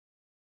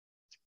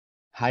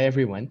Hi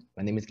everyone,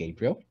 my name is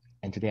Gabriel,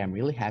 and today I'm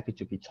really happy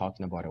to be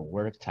talking about a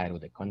work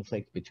titled The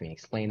Conflict Between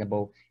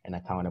Explainable and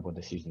Accountable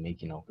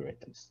Decision-Making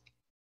Algorithms.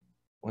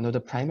 One of the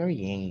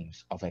primary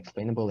aims of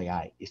explainable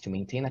AI is to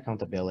maintain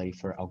accountability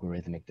for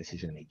algorithmic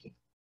decision-making.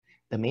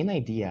 The main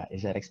idea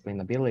is that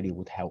explainability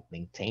would help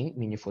maintain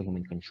meaningful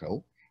human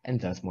control and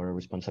thus moral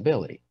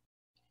responsibility.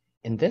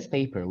 In this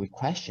paper, we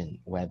question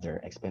whether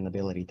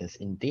explainability does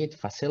indeed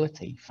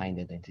facilitate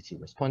finding the entity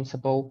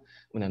responsible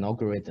when an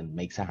algorithm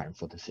makes a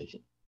harmful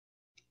decision.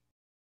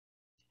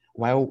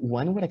 While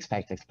one would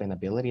expect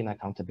explainability and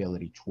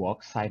accountability to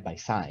walk side by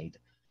side,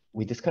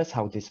 we discuss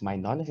how this might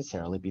not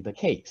necessarily be the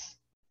case.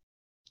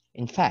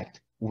 In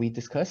fact, we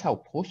discuss how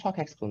post-hoc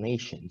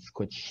explanations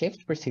could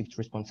shift perceived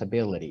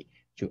responsibility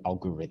to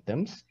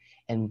algorithms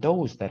and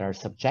those that are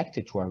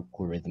subjected to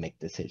algorithmic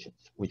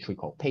decisions, which we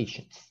call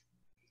patients.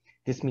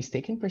 These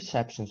mistaken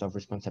perceptions of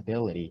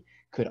responsibility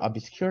could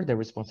obscure the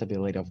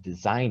responsibility of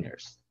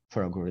designers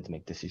for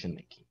algorithmic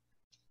decision-making.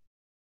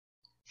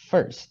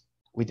 First,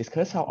 we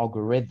discuss how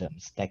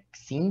algorithms that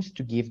seems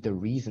to give the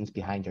reasons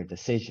behind their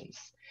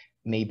decisions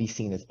may be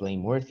seen as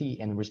blameworthy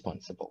and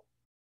responsible.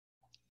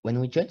 When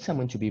we judge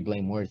someone to be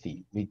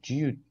blameworthy, we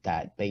do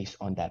that based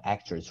on that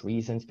actor's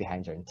reasons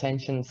behind their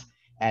intentions,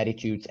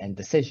 attitudes, and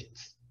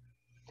decisions.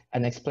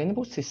 An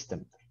explainable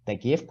system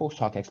that gives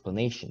post-hoc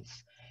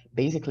explanations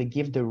basically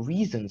give the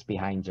reasons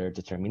behind their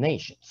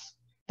determinations.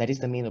 That is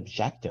the main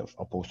objective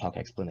of post-hoc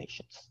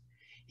explanations.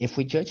 If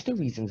we judge the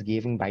reasons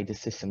given by the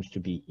systems to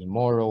be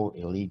immoral,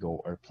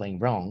 illegal, or plain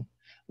wrong,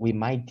 we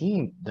might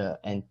deem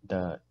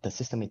the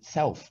system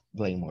itself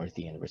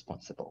blameworthy and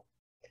responsible.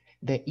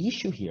 The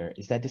issue here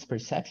is that this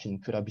perception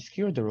could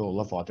obscure the role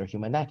of other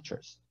human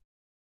actors.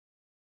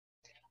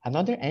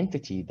 Another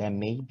entity that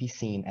may be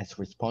seen as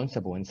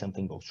responsible when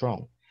something goes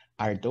wrong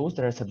are those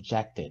that are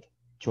subjected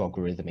to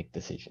algorithmic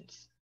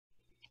decisions.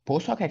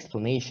 Post-hoc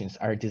explanations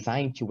are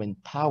designed to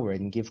empower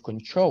and give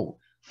control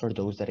for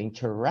those that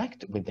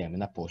interact with them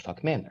in a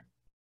post-hoc manner.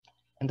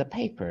 In the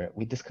paper,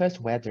 we discuss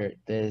whether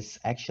this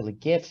actually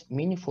gives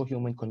meaningful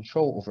human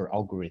control over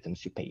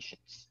algorithms to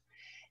patients.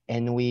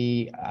 And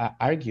we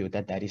argue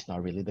that that is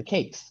not really the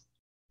case.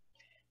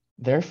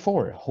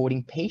 Therefore,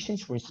 holding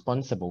patients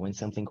responsible when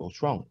something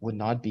goes wrong would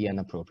not be an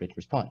appropriate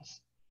response.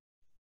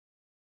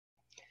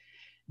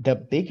 The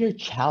bigger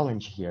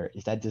challenge here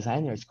is that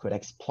designers could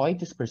exploit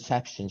these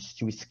perceptions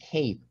to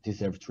escape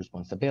deserved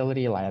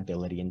responsibility,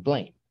 liability, and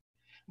blame.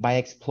 By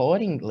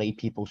exploiting lay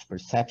people's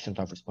perceptions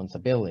of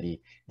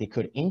responsibility, they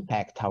could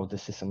impact how the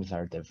systems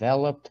are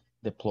developed,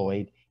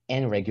 deployed,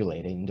 and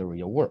regulated in the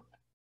real world.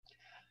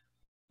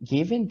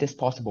 Given this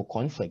possible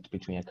conflict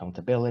between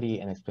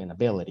accountability and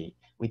explainability,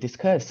 we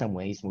discuss some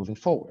ways moving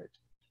forward.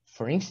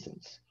 For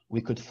instance,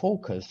 we could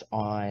focus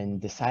on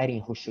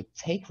deciding who should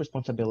take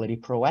responsibility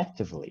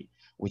proactively,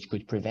 which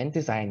could prevent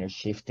designers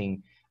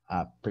shifting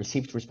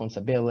perceived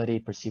responsibility,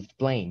 perceived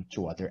blame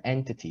to other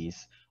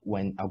entities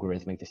when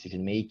algorithmic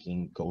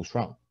decision-making goes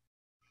wrong.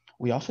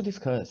 We also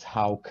discuss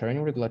how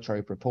current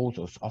regulatory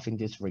proposals often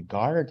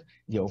disregard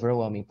the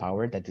overwhelming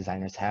power that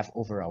designers have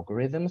over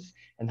algorithms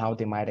and how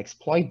they might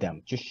exploit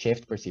them to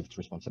shift perceived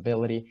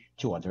responsibility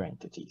to other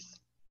entities.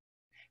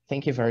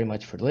 Thank you very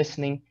much for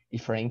listening.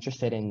 If you're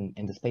interested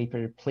in this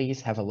paper,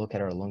 please have a look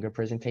at our longer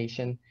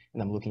presentation,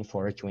 and I'm looking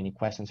forward to any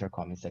questions or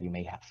comments that you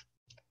may have.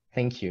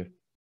 Thank you.